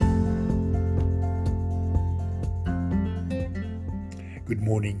Good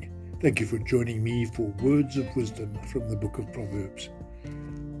morning. Thank you for joining me for Words of Wisdom from the book of Proverbs.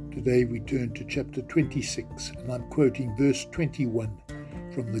 Today we turn to chapter 26 and I'm quoting verse 21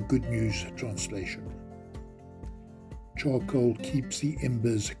 from the Good News translation. Charcoal keeps the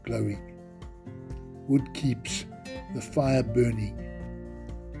embers glowing. Wood keeps the fire burning.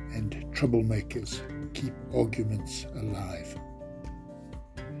 And troublemakers keep arguments alive.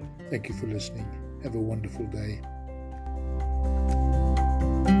 Thank you for listening. Have a wonderful day.